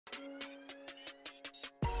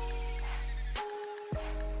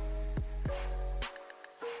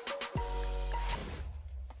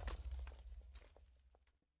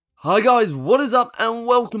Hi guys, what is up and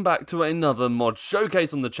welcome back to another mod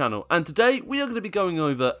showcase on the channel, and today we are going to be going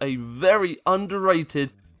over a very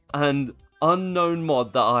underrated and unknown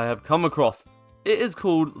mod that I have come across. It is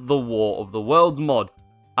called the War of the Worlds mod.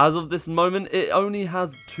 As of this moment it only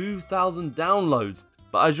has 2,000 downloads,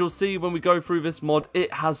 but as you'll see when we go through this mod,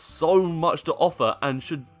 it has so much to offer and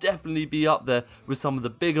should definitely be up there with some of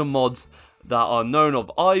the bigger mods that are known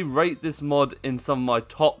of. I rate this mod in some of my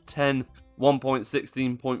top 10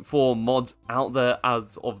 1.16.4 mods out there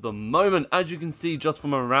as of the moment. As you can see just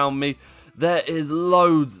from around me, there is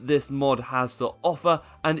loads this mod has to offer,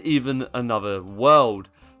 and even another world.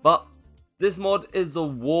 But this mod is the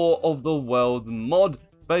War of the World mod,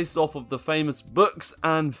 based off of the famous books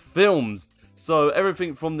and films. So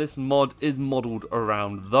everything from this mod is modeled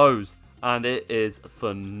around those, and it is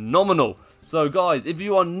phenomenal. So guys, if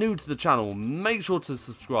you are new to the channel, make sure to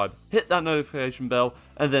subscribe, hit that notification bell,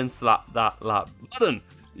 and then slap that like button.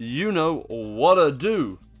 You know what to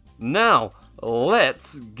do. Now,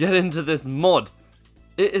 let's get into this mod.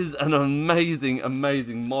 It is an amazing,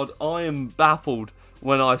 amazing mod. I am baffled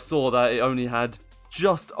when I saw that it only had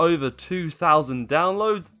just over 2,000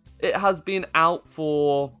 downloads. It has been out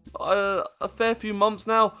for a fair few months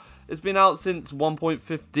now. It's been out since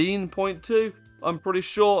 1.15.2. I'm pretty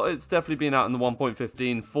sure it's definitely been out in the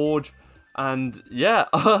 1.15 Forge, and yeah,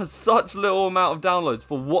 such little amount of downloads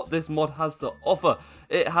for what this mod has to offer.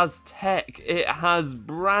 It has tech, it has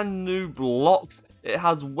brand new blocks, it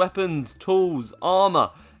has weapons, tools, armor.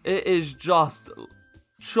 It is just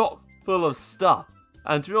chock full of stuff,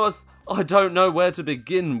 and to be honest, I don't know where to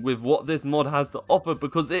begin with what this mod has to offer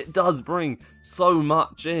because it does bring so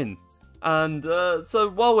much in. And so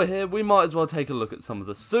while we're here, we might as well take a look at some of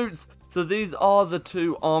the suits. So these are the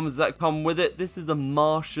two armors that come with it. This is a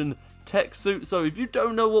Martian tech suit. So if you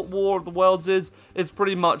don't know what War of the Worlds is, it's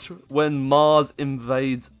pretty much when Mars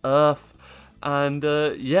invades Earth. And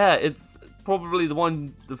yeah, it's probably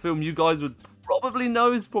the film you guys would probably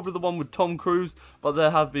know is probably the one with Tom Cruise. But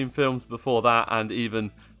there have been films before that and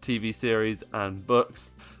even TV series and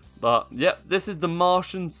books. But yeah, this is the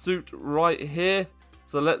Martian suit right here.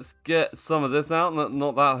 So let's get some of this out,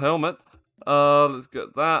 not that helmet. Let's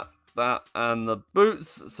get that, and the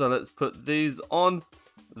boots. So let's put these on.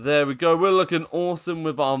 There we go. We're looking awesome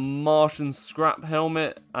with our Martian scrap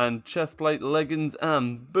helmet and chest plate, leggings,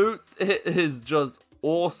 and boots. It is just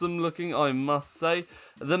awesome looking, I must say.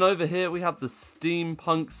 And then over here we have the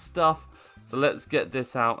steampunk stuff. So let's get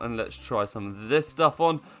this out and let's try some of this stuff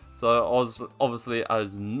on. So obviously,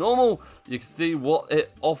 as normal, you can see what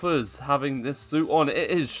it offers having this suit on.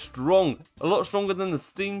 It is strong, a lot stronger than the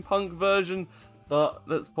steampunk version, but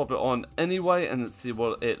let's pop it on anyway and let's see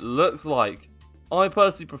what it looks like. I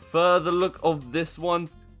personally prefer the look of this one,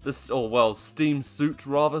 steam suit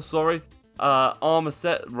rather, sorry, armor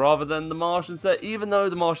set rather than the Martian set, even though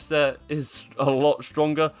the Martian set is a lot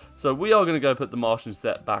stronger. So we are going to go put the Martian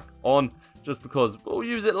set back on, just because we'll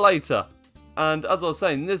use it later. And as I was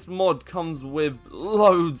saying, this mod comes with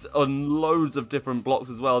loads and loads of different blocks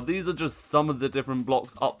as well. These are just some of the different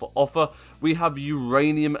blocks up for offer. We have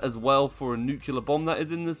uranium as well for a nuclear bomb that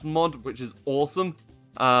is in this mod, which is awesome.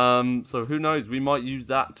 So who knows, we might use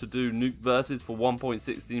that to do nuke versus for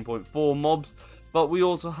 1.16.4 mobs. But we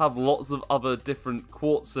also have lots of other different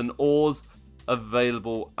quartz and ores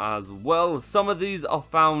available as well. Some of these are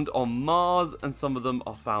found on Mars and some of them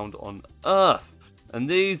are found on Earth. And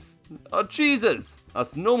these are cheeses.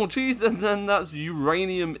 That's normal cheese, and then that's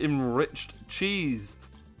uranium enriched cheese.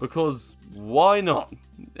 Because why not?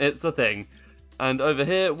 It's a thing. And over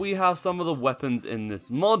here we have some of the weapons in this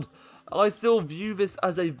mod. I still view this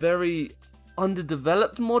as a very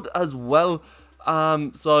underdeveloped mod as well.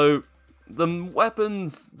 So the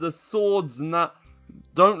weapons, the swords and that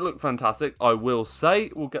don't look fantastic, I will say.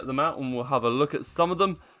 We'll get them out and we'll have a look at some of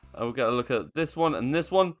them. We'll get a look at this one and this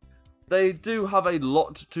one. They do have a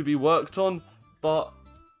lot to be worked on, but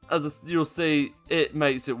as you'll see, it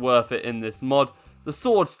makes it worth it in this mod. The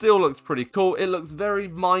sword still looks pretty cool. It looks very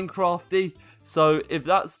Minecraft-y, so if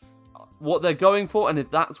that's what they're going for, and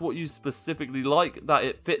if that's what you specifically like, that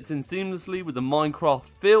it fits in seamlessly with the Minecraft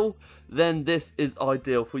feel, then this is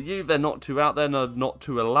ideal for you. They're not too out there, not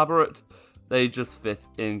too elaborate. They just fit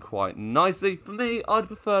in quite nicely. For me, I'd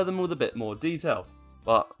prefer them with a bit more detail,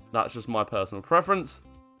 but that's just my personal preference.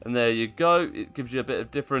 And there you go, it gives you a bit of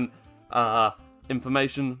different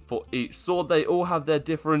information for each sword. They all have their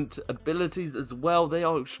different abilities as well. They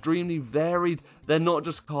are extremely varied. They're not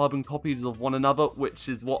just carbon copies of one another, which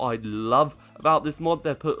is what I love about this mod.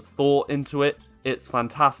 They put thought into it. It's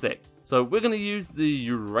fantastic. So we're going to use the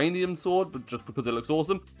uranium sword, but just because it looks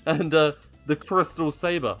awesome, and the crystal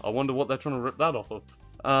saber. I wonder what they're trying to rip that off of.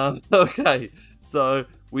 Okay, so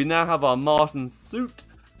we now have our Martian suit,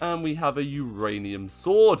 and we have a uranium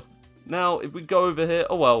sword. Now, if we go over here,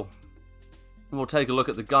 oh well, we'll take a look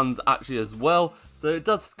at the guns actually as well. So it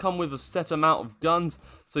does come with a set amount of guns.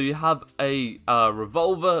 So you have a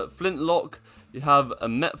revolver, flintlock, you have a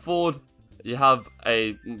Metford, you have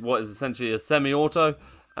a, what is essentially a semi-auto,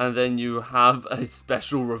 and then you have a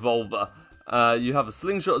special revolver. You have a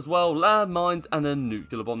slingshot as well, landmines, and a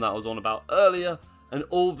nuclear bomb that I was on about earlier. And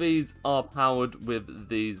all these are powered with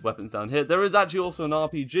these weapons down here. There is actually also an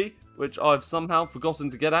RPG, which I've somehow forgotten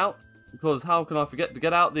to get out. Because how can I forget to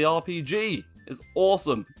get out the RPG? It's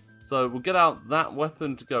awesome. So we'll get out that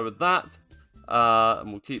weapon to go with that.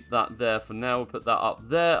 And we'll keep that there for now. We'll put that up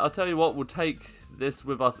there. I'll tell you what, we'll take this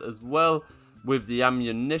with us as well. With the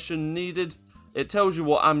ammunition needed. It tells you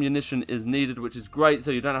what ammunition is needed, which is great.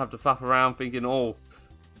 So you don't have to faff around thinking, oh,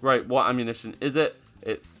 great, what ammunition is it?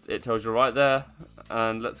 It tells you right there.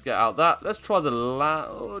 And let's get out that. Let's try the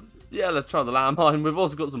let's try the landmine. We've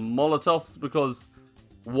also got some Molotovs because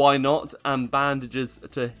why not? And bandages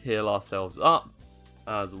to heal ourselves up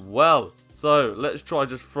as well. So let's try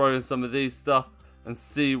just throwing some of these stuff and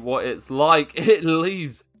see what it's like. It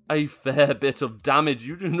leaves a fair bit of damage.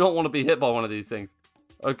 You do not want to be hit by one of these things.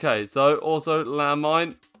 Okay, so also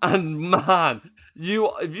landmine. And man,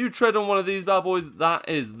 if you tread on one of these bad boys, that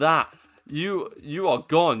is that. You are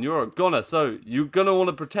gone. You're a goner. So you're going to want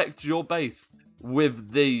to protect your base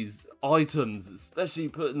with these items, especially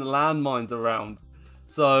putting the landmines around.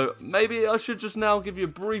 So maybe I should just now give you a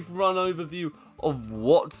brief run overview of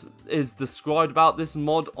what is described about this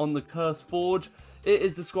mod on the Curse Forge. It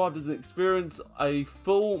is described as an experience a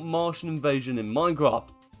full Martian invasion in Minecraft.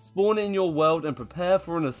 Spawn in your world and prepare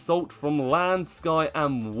for an assault from land, sky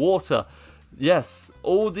and water. Yes,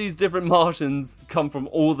 all these different Martians come from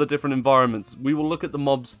all the different environments. We will look at the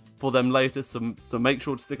mobs for them later, so make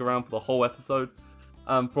sure to stick around for the whole episode.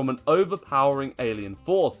 From an overpowering alien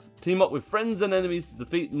force. Team up with friends and enemies to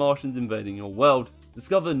defeat Martians invading your world.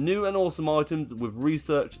 Discover new and awesome items with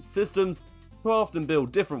research systems. Craft and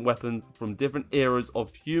build different weapons from different eras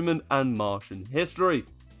of human and Martian history.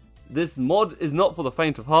 This mod is not for the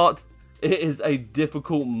faint of heart. It is a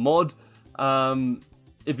difficult mod.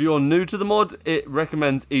 If you're new to the mod, it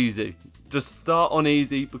recommends easy. Just start on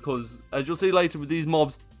easy because, as you'll see later with these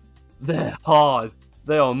mobs, they're hard.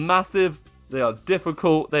 They are massive. They are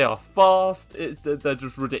difficult, they are fast, they're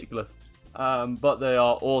just ridiculous. But they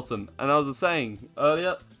are awesome. And as I was saying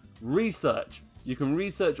earlier, research. You can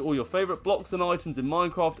research all your favourite blocks and items in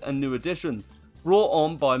Minecraft and new additions, brought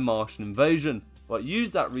on by Martian invasion. But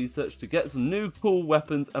use that research to get some new cool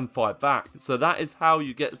weapons and fight back. So that is how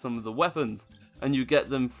you get some of the weapons. And you get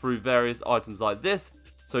them through various items like this.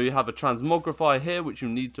 So you have a transmogrifier here, which you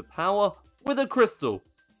need to power with a crystal.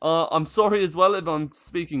 I'm sorry as well if I'm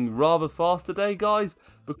speaking rather fast today, guys,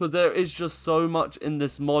 because there is just so much in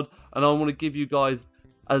this mod, and I want to give you guys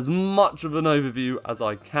as much of an overview as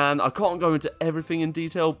I can. I can't go into everything in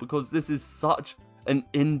detail because this is such an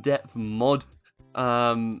in-depth mod.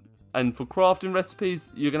 And for crafting recipes,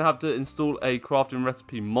 you're going to have to install a crafting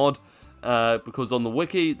recipe mod, because on the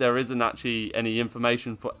wiki, there isn't actually any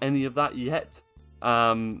information for any of that yet.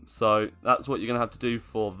 So that's what you're going to have to do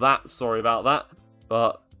for that. Sorry about that,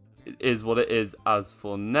 but it is what it is as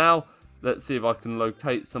for now. Let's see if I can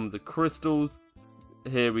locate some of the crystals.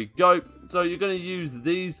 Here we go. So you're going to use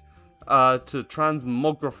these to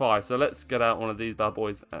transmogrify. So let's get out one of these bad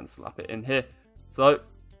boys and slap it in here. So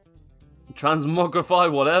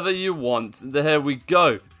transmogrify whatever you want. There we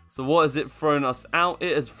go. So what has it thrown us out?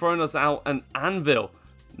 It has thrown us out an anvil.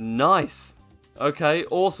 Nice. Okay,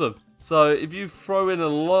 awesome. So if you throw in a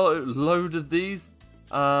load of these,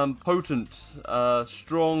 potent,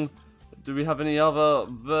 strong, do we have any other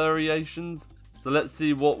variations? So let's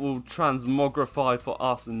see what will transmogrify for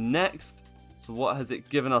us next. So what has it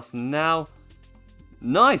given us now?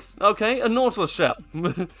 Nice, okay, a Nautilus shell.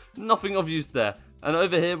 Nothing of use there. And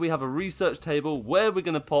over here we have a research table where we're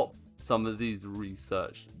going to pop some of these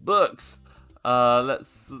research books.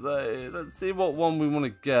 Let's see what one we want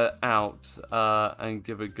to get out and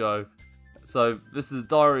give a go. So this is a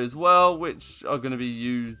diary as well, which are going to be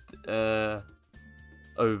used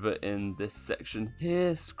over in this section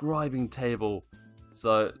here, scribing table.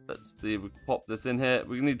 So let's see if we can pop this in here.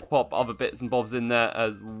 We need to pop other bits and bobs in there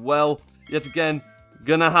as well. Yet again,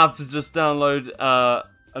 Gonna have to just download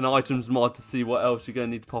an items mod to see what else you're gonna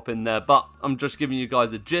need to pop in there. But I'm just giving you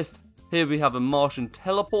guys a gist. Here we have a Martian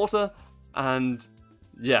teleporter, and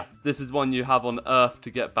yeah, this is one you have on Earth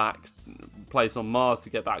to get back, place on Mars to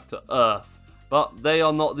get back to Earth. But they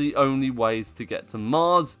are not the only ways to get to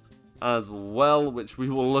Mars as well, which we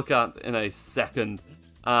will look at in a second.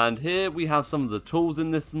 And here we have some of the tools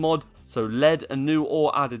in this mod. So lead and new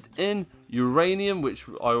ore added in, uranium, which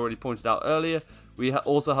I already pointed out earlier. We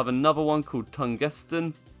also have another one called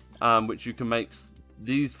tungsten, which you can make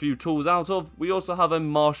these few tools out of. We also have a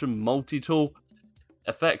Martian multi-tool.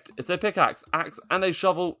 Effect, it's a pickaxe, axe, and a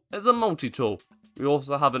shovel. It's a multi-tool. We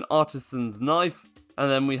also have an artisan's knife, and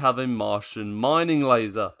then we have a Martian mining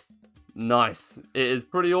laser. Nice. It is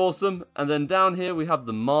pretty awesome. And then down here we have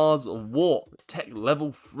the Mars Warp, tech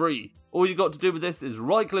level 3. All you got to do with this is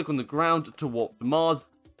right click on the ground to warp to Mars,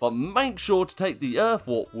 but make sure to take the Earth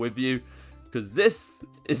Warp with you, because this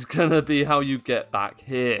is going to be how you get back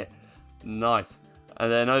here. Nice.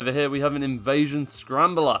 And then over here we have an invasion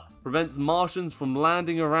scrambler. Prevents Martians from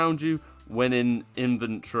landing around you when in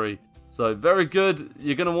inventory. So very good.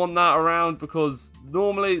 You're going to want that around because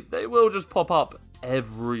normally they will just pop up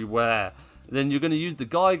everywhere. Then you're going to use the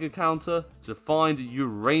Geiger counter to find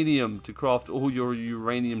uranium to craft all your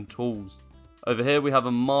uranium tools. Over here we have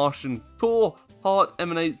a Martian core. Heart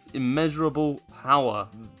emanates immeasurable power.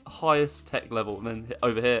 Highest tech level. And then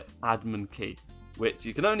over here, admin key, which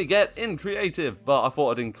you can only get in creative, but I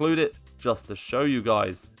thought I'd include it just to show you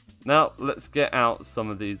guys. Now let's get out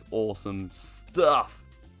some of these awesome stuff.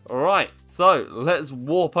 Alright, so let's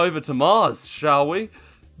warp over to Mars, shall we?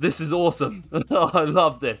 This is awesome. I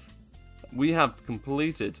love this. We have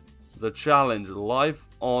completed the challenge, Life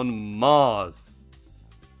on Mars.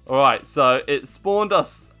 Alright, so it spawned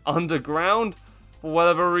us underground for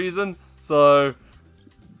whatever reason, so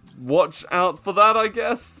watch out for that, I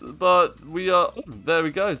guess. But we are, oh, there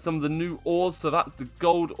we go, some of the new ores. So that's the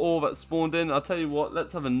gold ore that spawned in. I'll tell you what,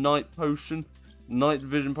 let's have a night potion, night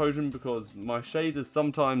vision potion, because my shaders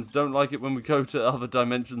sometimes don't like it when we go to other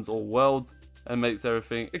dimensions or worlds, and makes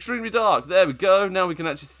everything extremely dark. There we go, now we can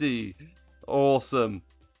actually see. Awesome.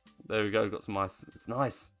 There we go, got some ice. It's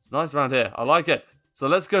nice around here, I like it. So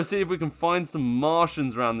let's go see if we can find some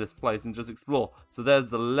Martians around this place and just explore. So there's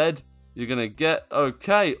the lead you're gonna get.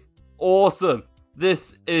 Okay, awesome.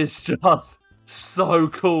 This is just so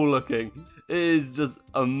cool looking. It is just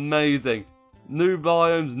amazing. New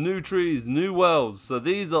biomes, new trees, new worlds. So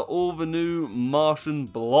these are all the new Martian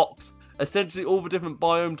blocks. Essentially all the different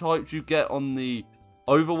biome types you get on the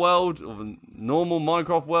overworld or the normal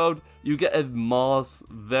Minecraft world, you get a Mars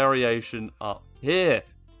variation up here.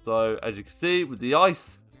 So as you can see, with the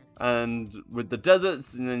ice and with the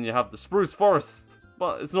deserts, and then you have the spruce forest.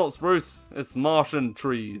 But it's not spruce, it's Martian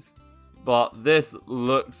trees. But this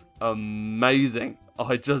looks amazing.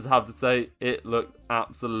 I just have to say, it looked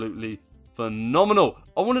absolutely phenomenal.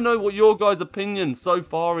 I want to know what your guys' opinion so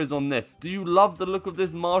far is on this. Do you love the look of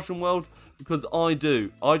this Martian world? Because I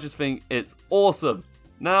do. I just think it's awesome.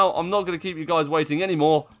 Now, I'm not going to keep you guys waiting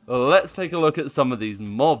anymore. Let's take a look at some of these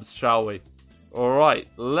mobs, shall we? Alright,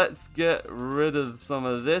 let's get rid of some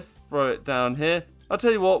of this. Throw it down here. I'll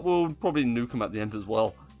tell you what, we'll probably nuke them at the end as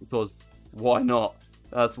well. Because why not?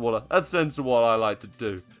 That's tends to what I like to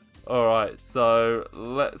do. Alright, so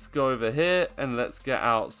let's go over here and let's get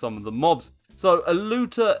out some of the mobs. So a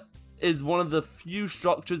looter is one of the few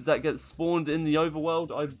structures that gets spawned in the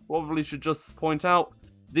overworld. I probably should just point out,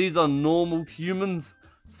 these are normal humans.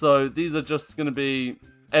 So these are just going to be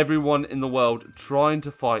everyone in the world trying to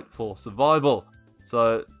fight for survival.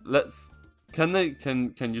 So let's, can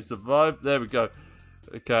you survive? There we go.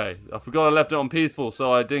 Okay, I forgot I left it on peaceful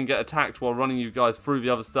so I didn't get attacked while running you guys through the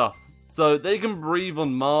other stuff. So they can breathe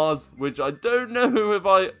on Mars, which I don't know if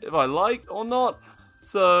I like or not.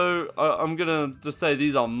 So I'm gonna just say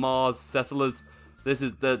these are Mars settlers. There's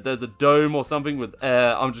a dome or something with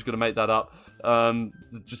air. I'm just gonna make that up,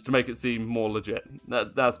 just to make it seem more legit.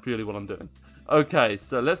 That's purely what I'm doing. Okay,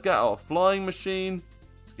 so let's get out a flying machine.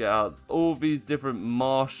 Let's get out all these different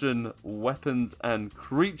Martian weapons and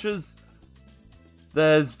creatures.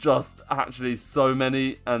 There's just actually so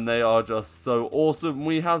many, and they are just so awesome.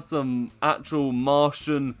 We have some actual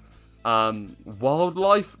Martian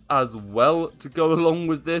wildlife as well to go along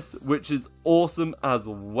with this, which is awesome as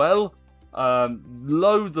well.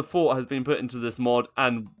 Loads of thought has been put into this mod,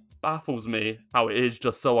 and baffles me how it is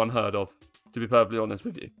just so unheard of, to be perfectly honest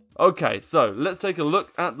with you. Okay, so let's take a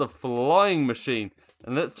look at the flying machine,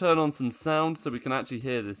 and let's turn on some sound so we can actually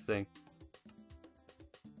hear this thing.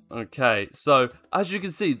 Okay, so as you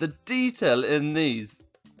can see, the detail in these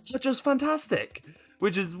are just fantastic.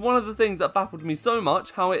 which is one of the things that baffled me so much,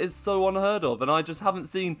 how it is so unheard of, and I just haven't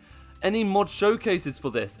seen any mod showcases for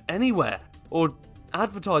this anywhere, or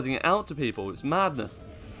advertising it out to people. It's madness.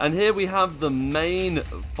 And here we have the main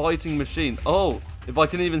fighting machine. Oh, if I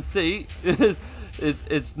can even see,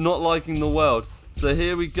 it's not liking the world. So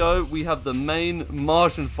here we go, we have the main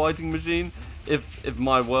Martian fighting machine. If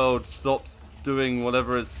my world stops doing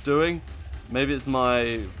whatever it's doing, maybe it's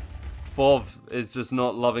my Bob is just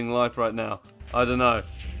not loving life right now. I don't know.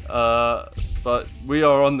 But we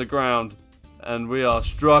are on the ground and we are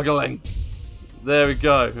struggling. There we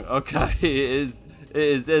go. Okay, it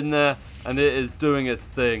is in there and it is doing its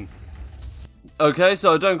thing. Okay,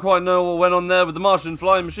 so I don't quite know what went on there with the Martian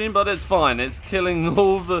flying machine, but it's fine. It's killing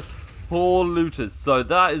all the poor looters. So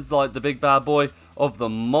that is like the big bad boy of the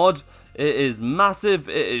mod. It is massive,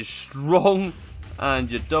 it is strong,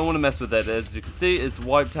 and you don't want to mess with it. As you can see, it's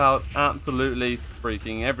wiped out absolutely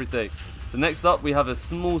freaking everything. So next up, we have a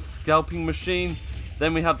small scalping machine.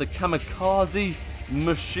 Then we have the kamikaze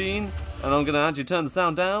machine, and I'm going to actually turn the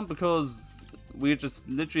sound down because we're just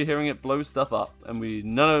literally hearing it blow stuff up, and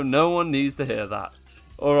no one needs to hear that.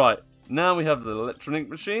 Alright, now we have the electronic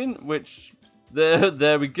machine, which,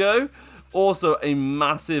 there we go. Also a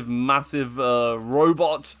massive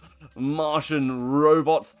robot, Martian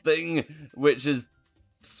robot thing, which is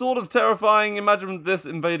sort of terrifying. Imagine this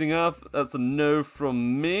invading Earth. That's a no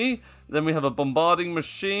from me. Then we have a bombarding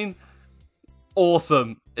machine.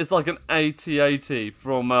 Awesome. It's like an AT-AT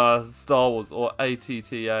from Star Wars, or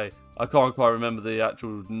ATTA. I can't quite remember the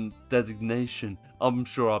actual designation. I'm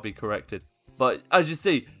sure I'll be corrected. But as you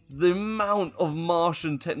see, the amount of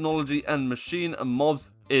Martian technology and machine and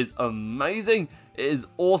mobs is amazing. It is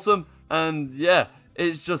awesome. And yeah,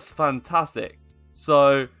 it's just fantastic.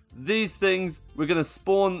 So these things, we're going to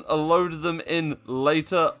spawn a load of them in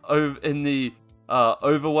later in the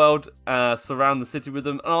overworld, surround the city with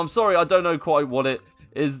them. And I'm sorry, I don't know quite what it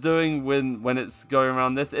is doing when it's going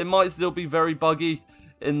around this. It might still be very buggy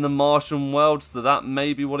in the Martian world, so that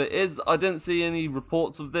may be what it is. I didn't see any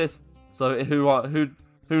reports of this, so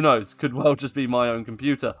who knows? Could well just be my own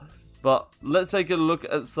computer. But let's take a look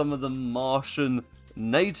at some of the Martian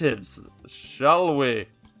natives, shall we?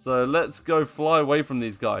 So let's go fly away from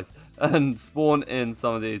these guys and spawn in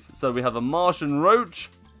some of these. So we have a Martian roach,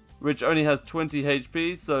 which only has 20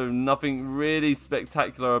 HP, so nothing really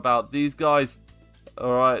spectacular about these guys.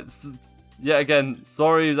 Alright, yet again,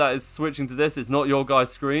 sorry that is switching to this. It's not your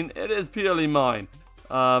guys' screen, it is purely mine.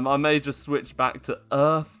 I may just switch back to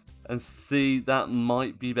Earth and see, that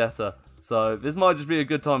might be better. So this might just be a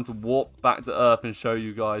good time to warp back to Earth and show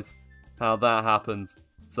you guys how that happens.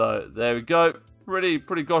 So there we go, pretty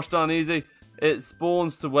gosh darn easy. It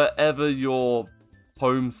spawns to wherever your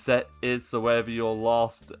home set is, so wherever your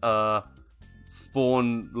last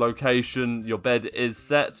spawn location, your bed is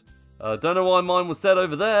set. Don't know why mine was set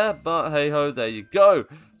over there, but hey ho, there you go.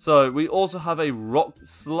 So we also have a rock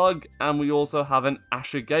slug, and we also have an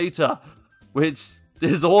ashigator, which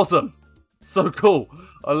is awesome. So cool.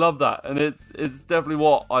 I love that, and it's definitely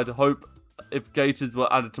what I'd hope if gators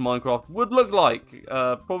were added to Minecraft would look like.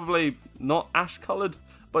 Probably not ash colored,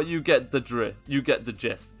 but you get the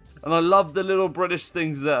gist. And I love the little British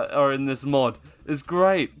things that are in this mod. It's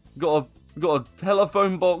great. Got a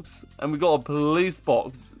telephone box, and we got a police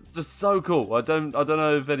box. Just so cool. I don't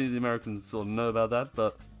know if any of the Americans sort of know about that,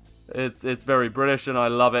 but it's very British, and I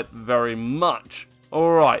love it very much.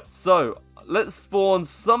 Alright, so let's spawn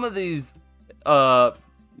some of these Martian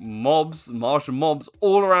mobs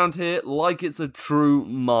all around here like it's a true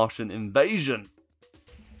Martian invasion.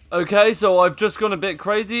 Okay, so I've just gone a bit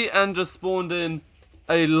crazy and just spawned in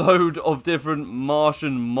a load of different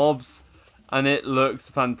Martian mobs, and it looks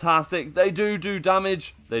fantastic. They do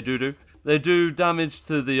damage. They do damage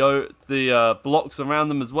to the blocks around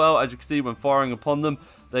them as well. As you can see, when firing upon them,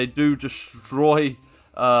 they do destroy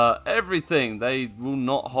everything. They will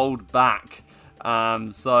not hold back.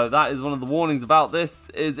 So that is one of the warnings about this,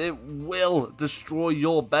 is it will destroy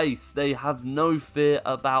your base. They have no fear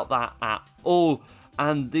about that at all.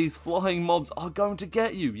 And these flying mobs are going to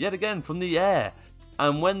get you, yet again, from the air.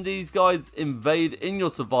 And when these guys invade in your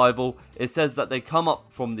survival, it says that they come up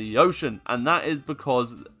from the ocean. And that is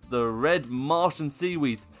because the red Martian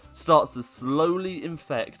seaweed starts to slowly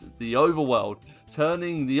infect the overworld,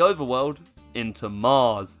 turning the overworld into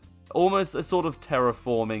Mars. Almost a sort of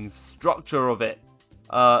terraforming structure of it.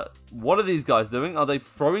 What are these guys doing? Are they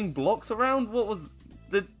throwing blocks around?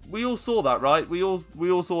 We all saw that, right? We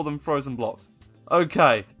all saw them throw some blocks.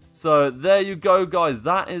 Okay, so there you go, guys.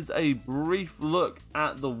 That is a brief look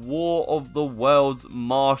at the War of the Worlds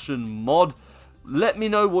Martian mod. Let me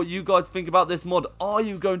know what you guys think about this mod. Are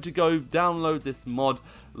you going to go download this mod?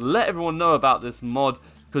 Let everyone know about this mod,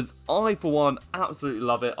 because I, for one, absolutely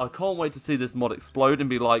love it. I can't wait to see this mod explode and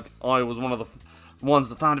be like, I was one of the ones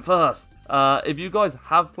that found it first. If you guys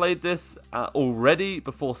have played this already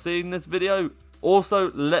before seeing this video,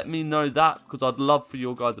 also let me know that, because I'd love for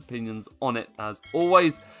your guys' opinions on it as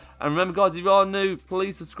always. And remember guys, if you are new,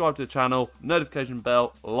 please subscribe to the channel, notification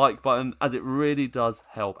bell, like button, as it really does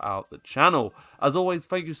help out the channel. As always,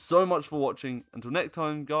 thank you so much for watching. Until next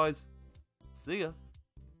time guys, see ya.